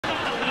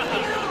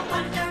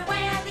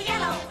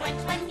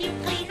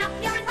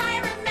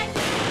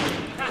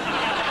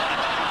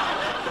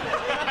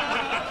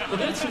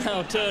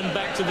now turn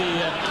back to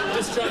the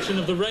destruction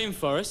of the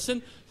rainforests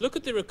and look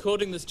at the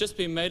recording that's just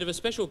been made of a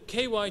special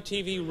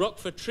KYTV Rock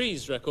for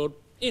Trees record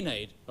in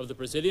aid of the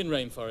Brazilian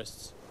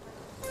rainforests.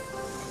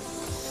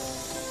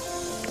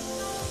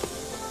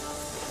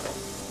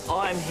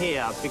 I'm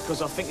here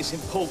because I think it's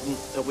important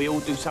that we all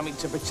do something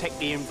to protect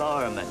the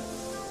environment.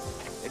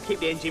 Keep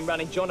the engine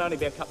running, John. Only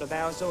be a couple of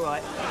hours, all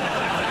right.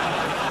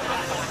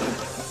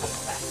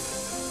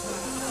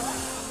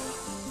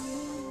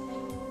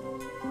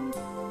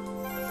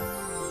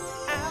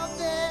 Out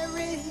there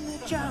in the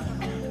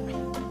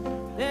jungle,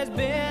 there's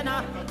been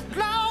a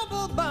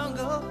global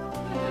bungle.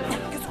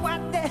 Cause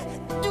what they're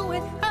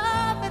doing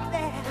over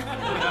there,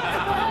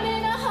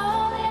 burning a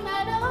hole in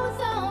that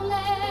ozone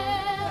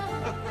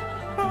layer.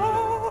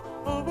 oh,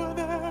 over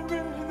there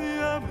in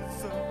the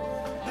Amazon,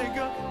 they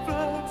got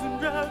floods and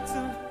droughts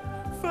and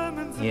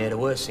famines. Yeah, the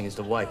worst thing is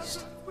the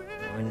waste. I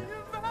mean,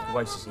 the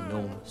waste is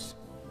enormous.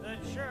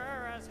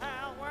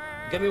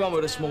 Get me one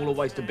with a smaller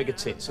waist and bigger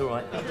tits, all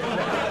right?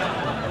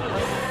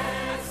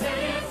 Yes,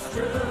 it's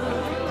true.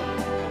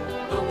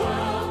 The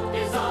world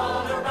is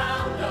all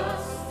around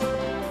us.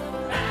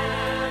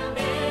 And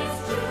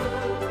it's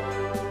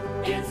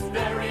true. It's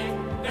very,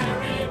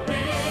 very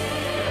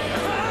big.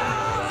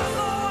 Oh,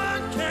 no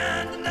one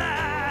can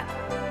deny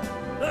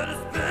that it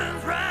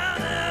spins round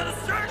in a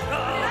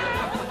circle.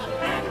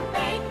 And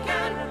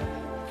bacon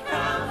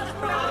comes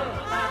from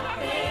a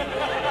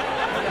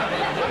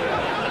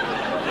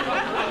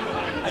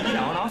And you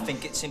know, and I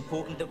think it's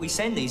important that we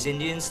send these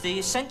Indians the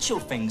essential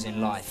things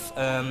in life,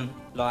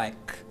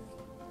 like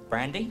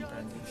brandy,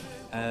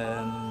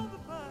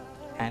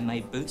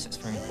 handmade boots, that's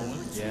very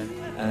important.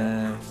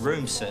 Yeah.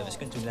 Room service,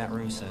 couldn't do without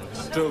room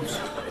service. Drugs.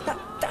 No,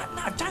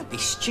 don't be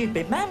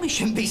stupid, man. We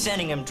shouldn't be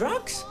sending them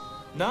drugs.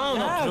 No,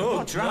 not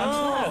drugs.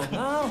 Drugs,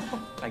 no.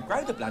 They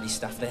grow the bloody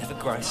stuff there, for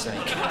Christ's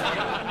sake.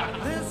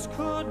 This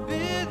could be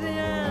the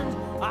end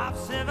of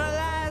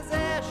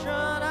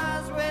civilization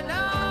as we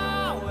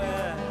know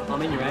it.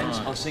 I'm in your hands.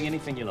 I'll sing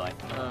anything you like.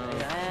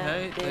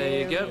 Okay,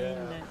 there you go.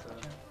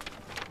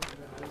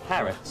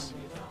 Parrots.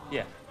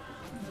 Yeah.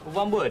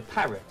 One word,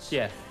 parrots.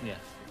 Yeah.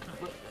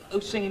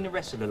 Who's singing the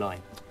rest of the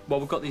line? Well,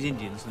 we've got these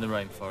Indians in the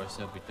rainforest,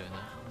 they'll be doing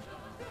that.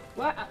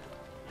 Well,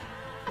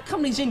 how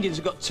come these Indians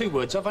have got two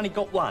words? I've only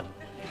got one.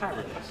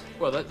 Parrots.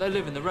 Well, they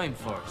live in the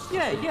rainforest.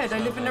 Yeah, they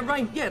live in the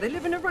rain. Yeah, they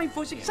live in the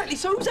rainforest. Exactly.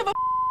 So who's ever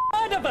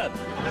heard of them? Is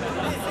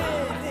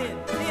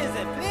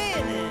it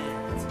planet?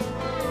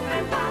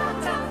 and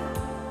water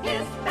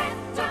is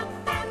better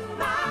than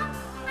mine.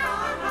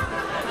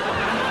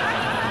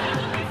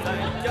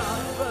 Thank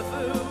God for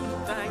food,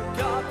 thank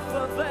God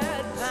for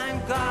bread,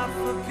 thank God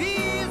for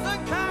peas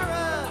and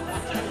carrots.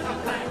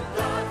 Thank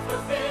God for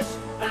fish,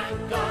 thank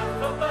God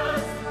for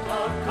birds,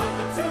 for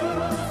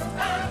cockatoos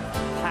and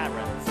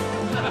Parrots.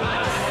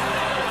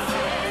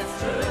 yes, it's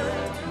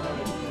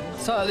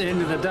true. So at the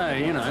end of the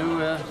day, you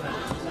know,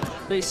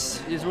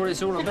 this is what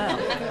it's all about.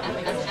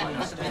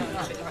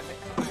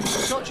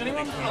 Scotch,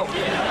 anyone? Oh,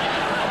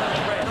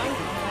 yeah.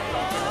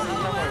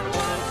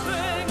 One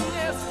thing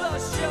is for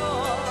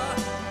sure,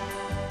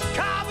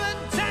 carbon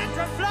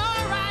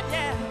tetrafluoride,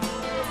 yeah,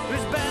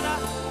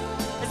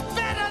 it's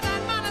better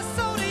than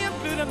monosodium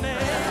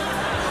glutamate.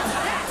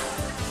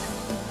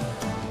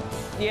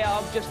 Yeah,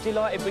 I'm just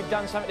delighted we've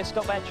done something to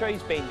stop our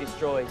trees being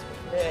destroyed.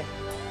 Yeah.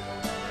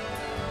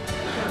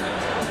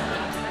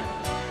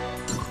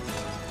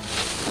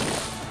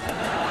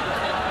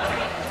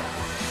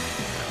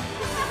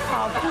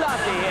 Oh,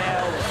 bloody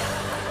hell.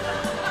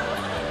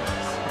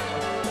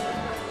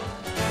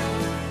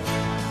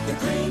 The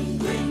Green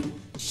Green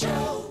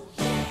Show.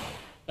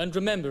 And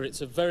remember,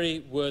 it's a very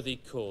worthy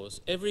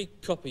cause. Every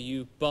copy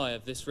you buy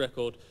of this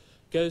record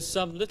goes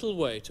some little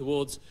way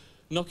towards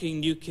knocking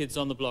New Kids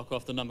on the Block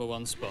off the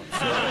 #1 spot.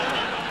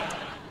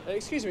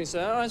 Excuse me,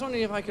 sir. I was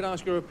wondering if I could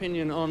ask your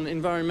opinion on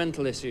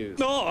environmental issues.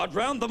 No, I'd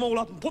round them all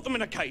up and put them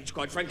in a cage,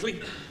 quite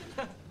frankly.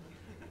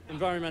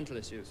 Environmental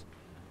issues?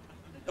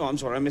 Oh, I'm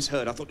sorry, I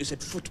misheard. I thought you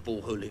said football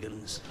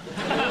hooligans.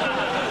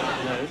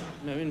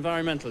 No,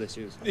 environmental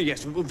issues.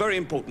 Yes, very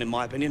important in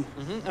my opinion.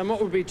 And what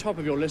would be top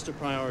of your list of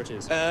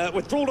priorities?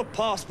 Withdrawal of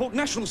passport,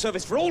 national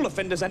service for all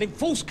offenders and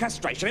enforced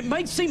castration. It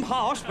may seem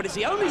harsh, but it's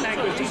the only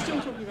language... Are you still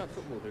talking about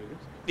football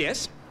hooligans?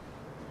 Yes?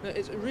 No,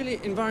 it's really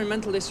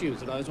environmental issues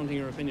that I was wanting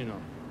your opinion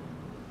on.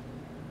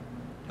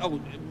 Oh,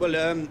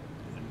 well,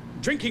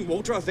 drinking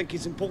water I think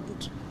is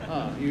important.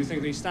 Ah, you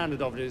think the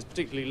standard of it is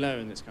particularly low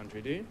in this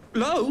country, do you?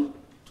 Low?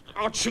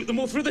 I'd shoot them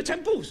all through the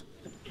temples.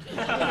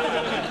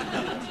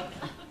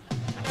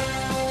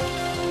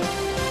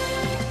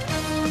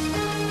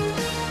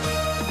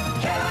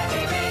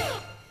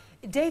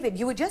 David,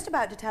 you were just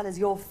about to tell us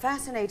your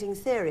fascinating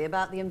theory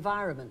about the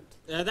environment.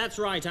 That's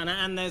right, Anna,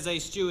 and there's a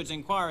steward's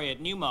inquiry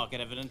at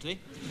Newmarket, evidently.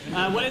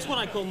 Well, it's what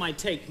I call my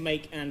take,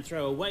 make, and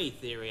throw away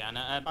theory,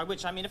 Anna, by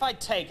which I mean if I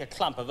take a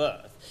clump of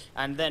earth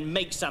and then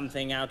make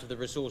something out of the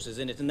resources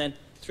in it and then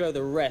throw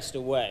the rest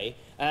away,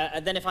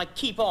 and then if I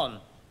keep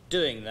on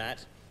doing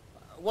that,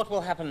 what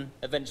will happen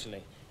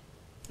eventually?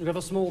 You have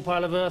a small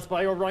pile of earth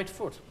by your right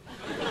foot.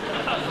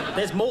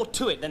 There's more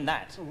to it than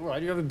that. All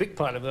right, you have a big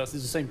pile of earth.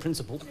 It's the same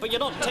principle. But you're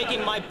not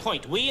taking my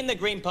point. We in the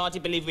Green Party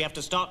believe we have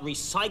to start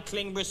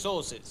recycling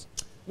resources.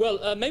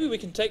 Well, maybe we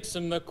can take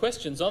some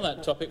questions on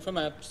that topic from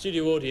our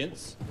studio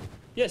audience.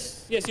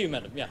 Yes, you,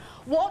 madam, yeah.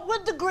 What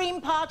would the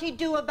Green Party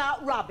do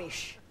about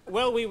rubbish?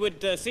 Well, we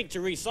would seek to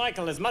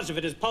recycle as much of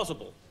it as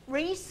possible.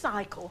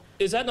 Recycle?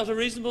 Is that not a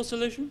reasonable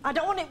solution? I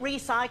don't want it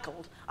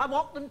recycled. I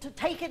want them to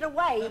take it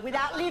away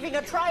without leaving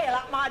a trail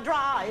up my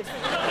drive.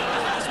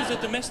 This was a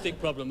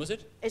domestic problem, was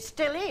it? It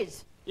still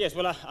is. Yes,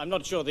 well, I'm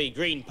not sure the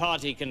Green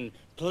Party can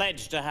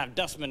pledge to have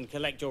dustmen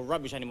collect your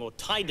rubbish any more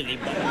tidily,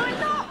 but... Why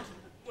not?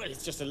 Well,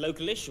 it's just a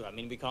local issue. I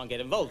mean, we can't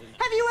get involved in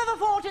it. Have you ever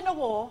fought in a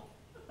war?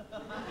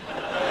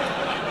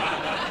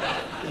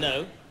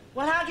 No.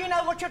 Well, how do you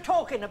know what you're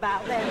talking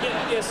about, then?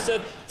 Yes,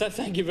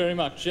 thank you very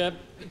much.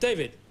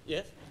 David?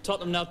 Yes?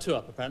 Tottenham now 2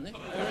 up, apparently.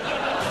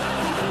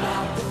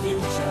 About the future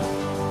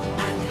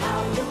and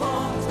how you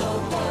want the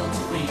world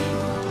to be.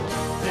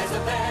 There's a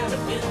better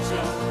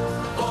future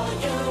for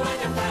you and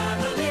your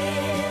family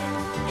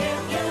if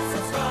you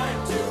subscribe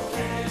to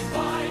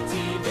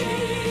KYTV.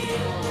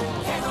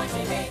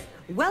 KYTV.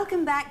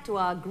 Welcome back to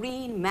our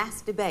green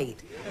mass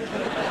debate.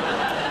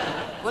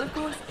 Well, of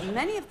course,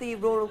 many of the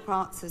rural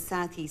parts of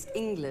southeast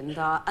England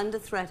are under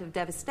threat of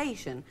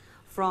devastation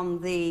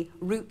from the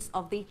roots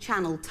of the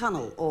Channel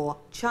Tunnel, or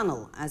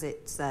Chunnel as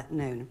it's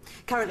known,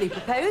 currently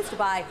proposed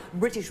by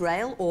British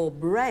Rail, or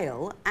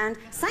Braille, and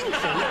sanctioned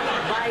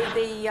by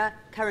the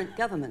current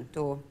government,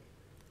 or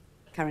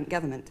current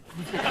government.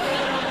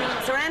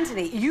 Sir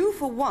Anthony, you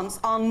for once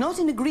are not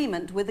in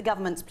agreement with the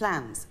government's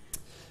plans.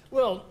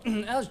 Well,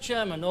 as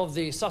chairman of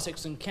the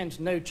Sussex and Kent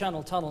No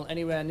Channel Tunnel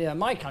anywhere near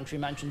my country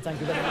mansion, thank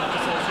you very much,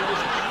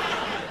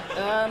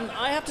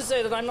 I have to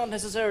say that I'm not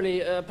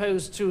necessarily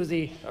opposed to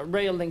the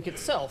rail link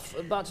itself,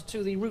 but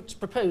to the routes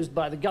proposed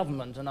by the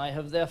government, and I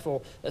have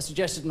therefore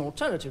suggested an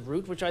alternative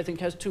route, which I think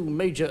has 2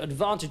 major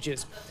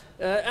advantages.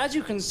 As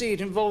you can see,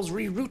 it involves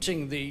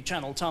rerouting the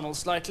Channel Tunnel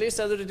slightly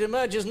so that it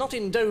emerges not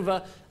in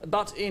Dover,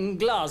 but in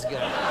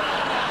Glasgow.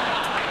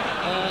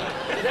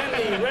 Then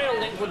the rail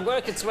link would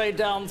work its way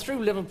down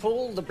through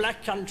Liverpool, the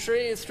Black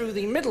Country, through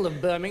the middle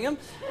of Birmingham,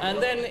 and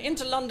then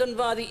into London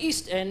via the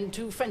East End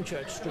to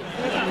Fenchurch Street.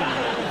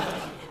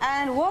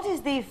 And what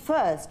is the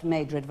first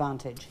major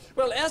advantage?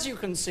 Well, as you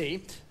can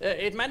see,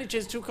 it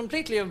manages to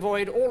completely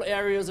avoid all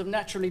areas of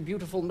naturally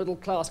beautiful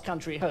middle-class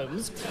country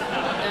homes,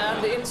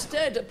 and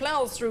instead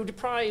ploughs through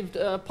deprived,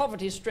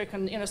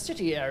 poverty-stricken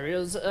inner-city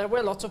areas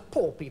where lots of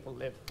poor people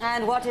live.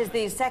 And what is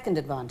the second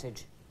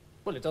advantage?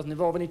 Well, it doesn't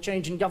involve any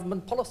change in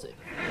government policy.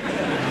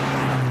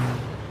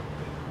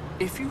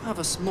 If you have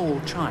a small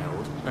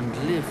child and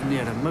live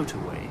near a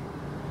motorway,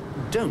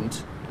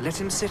 don't let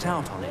him sit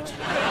out on it.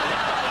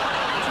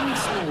 Putting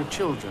small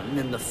children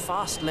in the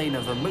fast lane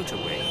of a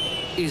motorway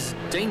is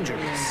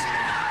dangerous.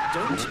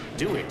 Don't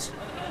do it.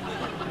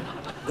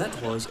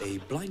 That was a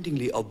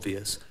blindingly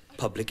obvious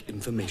public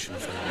information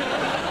film.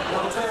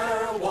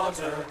 Water,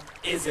 water,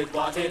 is it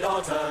what it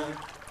oughta?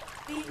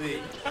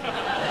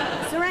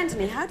 Sir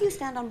Anthony, how do you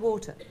stand on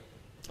water?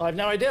 I've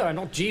no idea. I'm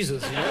not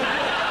Jesus, you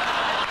know.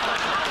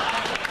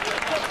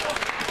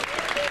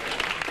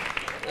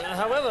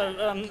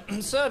 However,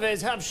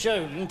 surveys have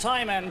shown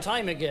time and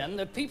time again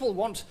that people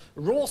want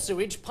raw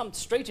sewage pumped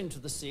straight into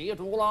the sea at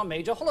all our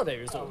major holiday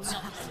resorts.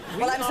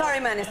 Well, I'm sorry,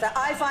 Minister.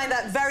 I find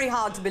that very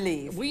hard to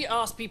believe. We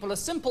ask people a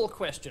simple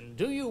question.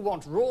 Do you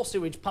want raw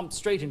sewage pumped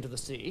straight into the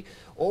sea,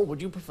 or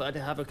would you prefer to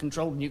have a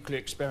controlled nuclear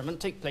experiment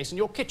take place in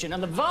your kitchen?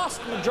 And the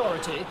vast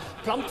majority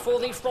plumped for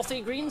the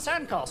frothy green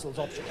sandcastles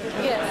option.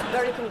 Yes,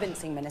 very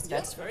convincing, Minister.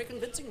 Yes, very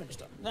convincing,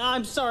 Minister.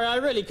 I'm sorry, I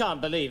really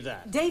can't believe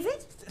that.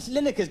 David?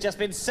 Lineker's just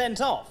been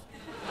sent off.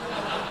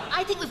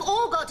 I think we've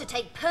all got to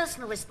take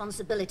personal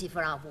responsibility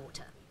for our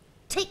water.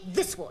 Take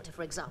this water,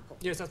 for example.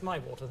 Yes, that's my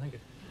water, thank you.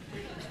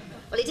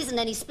 Well, it isn't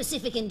any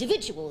specific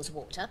individual's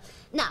water.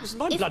 Now, This is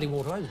my bloody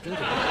water, I was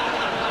drinking.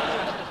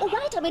 All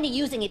right, I'm only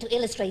using it to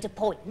illustrate a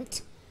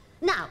point.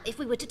 Now, if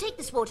we were to take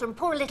this water and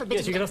pour a little bit...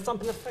 Yes, you get a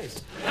thump in the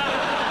face.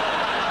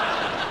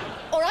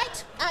 All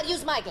right, I'll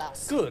use my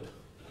glass. Good.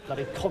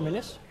 Bloody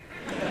communist.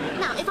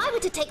 Now, if I were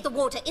to take the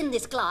water in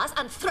this glass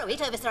and throw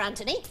it over Sir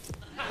Anthony,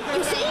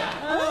 you see?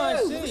 Oh,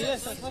 I see,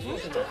 yes, that's what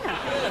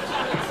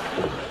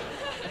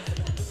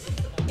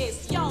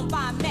It's young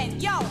by men,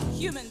 yo,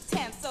 human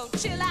tense. So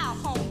chill out,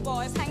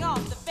 homeboys, hang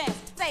off the fence.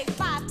 Say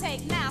 5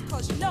 take now,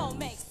 cause you know it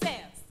makes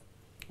sense.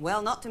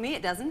 Well, not to me,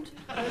 it doesn't.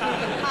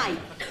 Hi.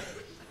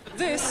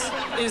 This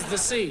is the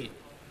sea.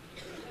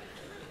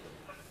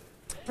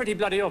 Pretty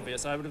bloody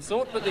obvious, I would have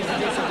thought, but the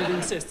producer did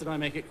insist that I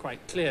make it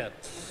quite clear.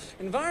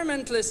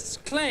 Environmentalists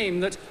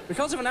claim that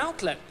because of an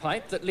outlet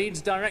pipe that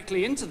leads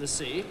directly into the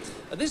sea,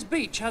 this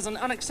beach has an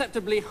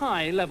unacceptably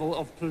high level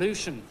of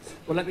pollution.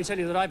 Well, let me tell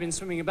you that I've been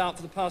swimming about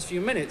for the past few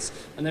minutes,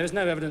 and there is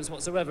no evidence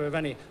whatsoever of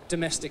any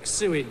domestic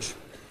sewage.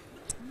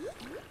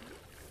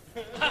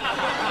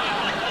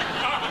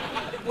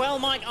 Well,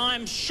 Mike,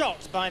 I'm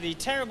shocked by the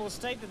terrible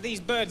state that these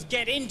birds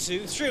get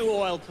into through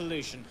oil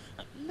pollution.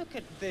 Look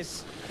at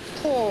this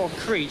poor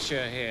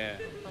creature here.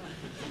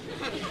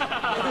 It's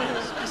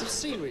a piece of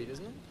seaweed,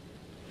 isn't it?